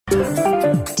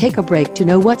take a break to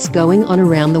know what's going on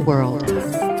around the world.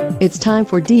 It's time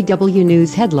for DW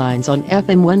News headlines on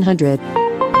FM 100.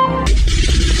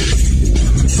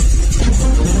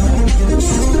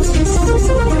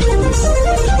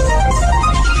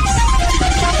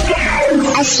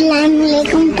 Assalamu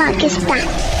alaikum, Pakistan.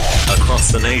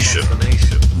 Across the nation,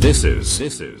 this is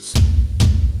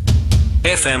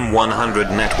FM 100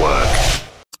 Network.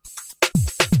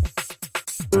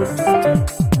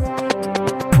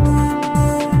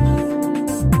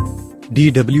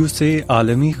 DW سے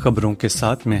عالمی خبروں کے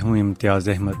ساتھ میں ہوں امتیاز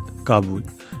احمد۔ کابل،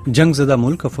 جنگ زدہ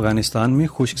ملک افغانستان میں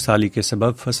خشک سالی کے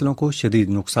سبب فصلوں کو شدید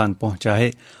نقصان پہنچا ہے،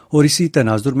 اور اسی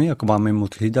تناظر میں اقوام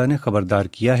متحدہ نے خبردار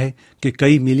کیا ہے کہ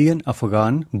کئی ملین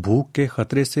افغان بھوک کے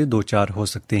خطرے سے دوچار ہو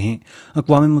سکتے ہیں۔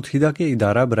 اقوام متحدہ کے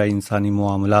ادارہ برائے انسانی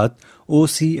معاملات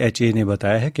OCHA نے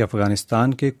بتایا ہے کہ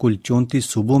افغانستان کے کل 34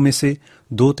 صوبوں میں سے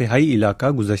 2/3 علاقہ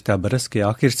گزشتہ برس کے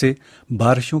آخر سے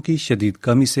بارشوں کی شدید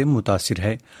کمی سے متاثر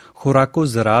ہے۔ خوراک و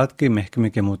زراعت کے محکمے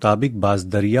کے مطابق بعض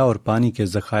دریا اور پانی کے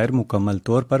ذخائر مکمل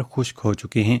طور پر خشک ہو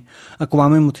چکے ہیں۔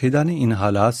 اقوام متحدہ نے ان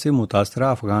حالات سے متاثرہ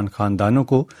افغان خاندانوں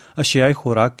کو اشیاء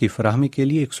خوراک کی فراہمی کے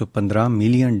لیے $115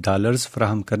 ملین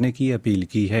فراہم کرنے کی اپیل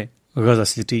کی ہے۔ غزہ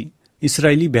سٹی،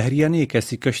 اسرائیلی بحریہ نے ایک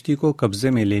ایسی کشتی کو قبضے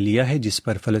میں لے لیا ہے جس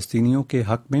پر فلسطینیوں کے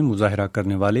حق میں مظاہرہ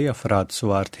کرنے والے افراد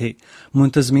سوار تھے۔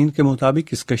 منتظمین کے مطابق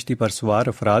اس کشتی پر سوار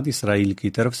افراد اسرائیل کی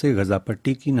طرف سے غزہ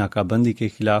پٹی کی ناکہ بندی کے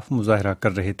خلاف مظاہرہ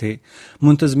کر رہے تھے۔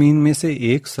 منتظمین میں سے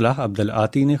ایک صلاح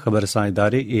عبدالعاطی نے خبررساں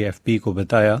ادارے AFP کو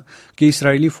بتایا کہ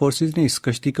اسرائیلی فورسز نے اس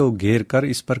کشتی کو گھیر کر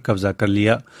اس پر قبضہ کر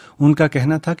لیا۔ ان کا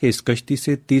کہنا تھا کہ اس کشتی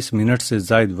سے 30 منٹ سے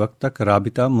زائد وقت تک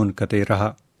رابطہ منقطع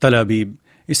رہا۔ تل ابیب،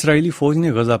 اسرائیلی فوج نے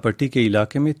غزہ پٹی کے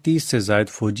علاقے میں 30 سے زائد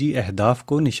فوجی اہداف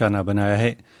کو نشانہ بنایا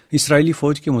ہے۔ اسرائیلی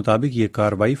فوج کے مطابق یہ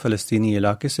کارروائی فلسطینی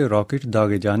علاقے سے راکٹ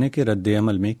داغے جانے کے رد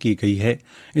عمل میں کی گئی ہے۔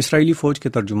 اسرائیلی فوج کے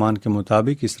ترجمان کے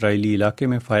مطابق اسرائیلی علاقے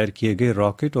میں فائر کیے گئے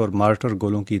راکٹ اور مارٹر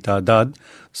گولوں کی تعداد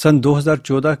سن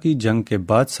 2014 کی جنگ کے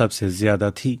بعد سب سے زیادہ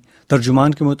تھی۔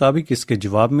 ترجمان کے مطابق اس کے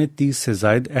جواب میں 30 سے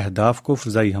زائد اہداف کو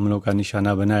فضائی حملوں کا نشانہ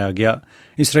بنایا گیا۔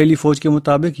 اسرائیلی فوج کے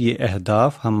مطابق یہ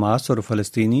اہداف حماس اور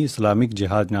فلسطینی اسلامک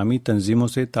جہاد نامی تنظیموں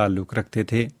سے تعلق رکھتے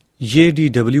تھے۔ یہ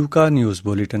DW کا نیوز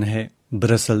بلیٹن ہے۔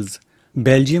 برسلز،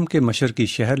 بیلجیم کے مشرقی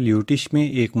شہر لیوٹش میں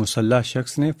ایک مسلح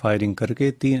شخص نے فائرنگ کر کے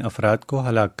 3 افراد کو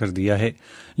ہلاک کر دیا ہے۔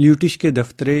 لیوٹش کے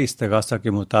دفتر استغاثہ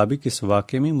کے مطابق اس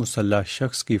واقعے میں مسلح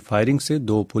شخص کی فائرنگ سے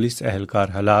 2 پولیس اہلکار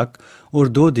ہلاک اور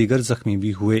 2 دیگر زخمی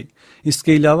بھی ہوئے۔ اس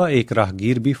کے علاوہ ایک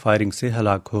راہگیر بھی فائرنگ سے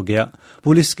ہلاک ہو گیا۔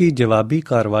 پولیس کی جوابی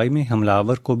کارروائی میں حملہ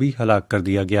آور کو بھی ہلاک کر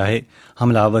دیا گیا ہے۔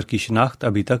 حملہ آور کی شناخت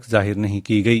ابھی تک ظاہر نہیں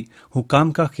کی گئی۔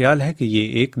 حکام کا خیال ہے کہ یہ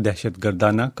ایک دہشت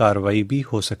گردانہ کارروائی بھی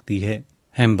ہو سکتی ہے۔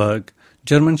 ہیمبرگ،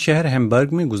 جرمن شہر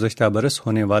ہیمبرگ میں گزشتہ برس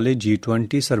ہونے والے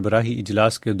G20 سربراہی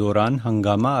اجلاس کے دوران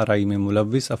ہنگامہ آرائی میں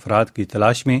ملوث افراد کی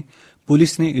تلاش میں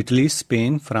پولیس نے اٹلی،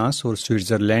 اسپین، فرانس اور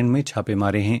سوئٹزرلینڈ میں چھاپے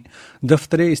مارے ہیں۔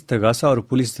 دفتر استغاثہ اور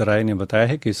پولیس ذرائع نے بتایا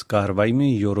ہے کہ اس کارروائی میں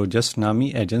یوروجسٹ نامی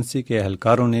ایجنسی کے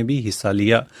اہلکاروں نے بھی حصہ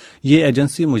لیا۔ یہ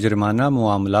ایجنسی مجرمانہ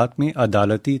معاملات میں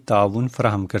عدالتی تعاون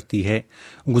فراہم کرتی ہے۔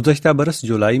 گزشتہ برس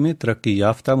جولائی میں ترقی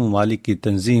یافتہ ممالک کی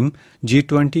تنظیم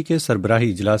G20 کے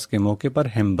سربراہی اجلاس کے موقع پر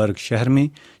ہیمبرگ شہر میں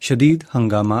شدید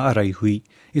ہنگامہ آرائی ہوئی۔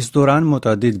 اس دوران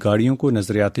متعدد گاڑیوں کو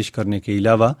نظر آتش کرنے کے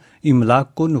علاوہ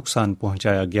املاک کو نقصان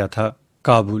پہنچایا گیا تھا۔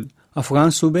 کابل، افغان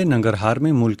صوبے ننگرہار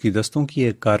میں ملکی دستوں کی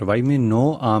ایک کارروائی میں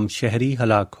 9 عام شہری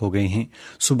ہلاک ہو گئے ہیں۔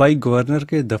 صوبائی گورنر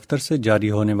کے دفتر سے جاری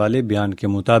ہونے والے بیان کے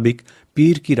مطابق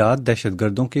پیر کی رات دہشت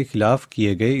گردوں کے خلاف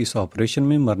کیے گئے اس آپریشن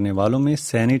میں مرنے والوں میں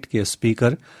سینٹ کے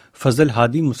اسپیکر فضل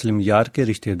ہادی مسلم یار کے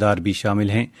رشتہ دار بھی شامل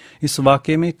ہیں۔ اس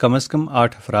واقعے میں کم از کم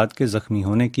 8 افراد کے زخمی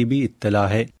ہونے کی بھی اطلاع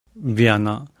ہے۔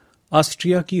 ویانا،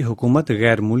 آسٹریا کی حکومت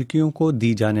غیر ملکیوں کو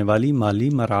دی جانے والی مالی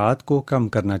مراعات کو کم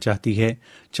کرنا چاہتی ہے۔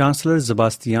 چانسلر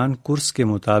زباستیان کورس کے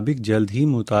مطابق جلد ہی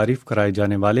متعارف کرائے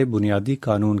جانے والے بنیادی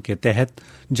قانون کے تحت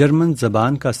جرمن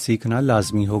زبان کا سیکھنا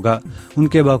لازمی ہوگا۔ ان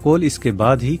کے بقول اس کے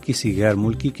بعد ہی کسی غیر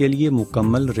ملکی کے لیے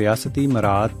مکمل ریاستی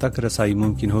مراعات تک رسائی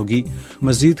ممکن ہوگی۔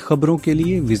 مزید خبروں کے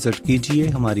لیے وزٹ کیجیے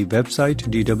ہماری web site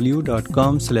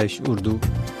dw.com/urdu۔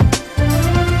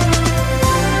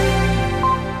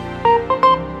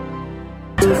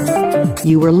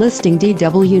 You were listening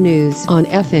DW News on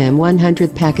FM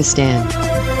 100 Pakistan.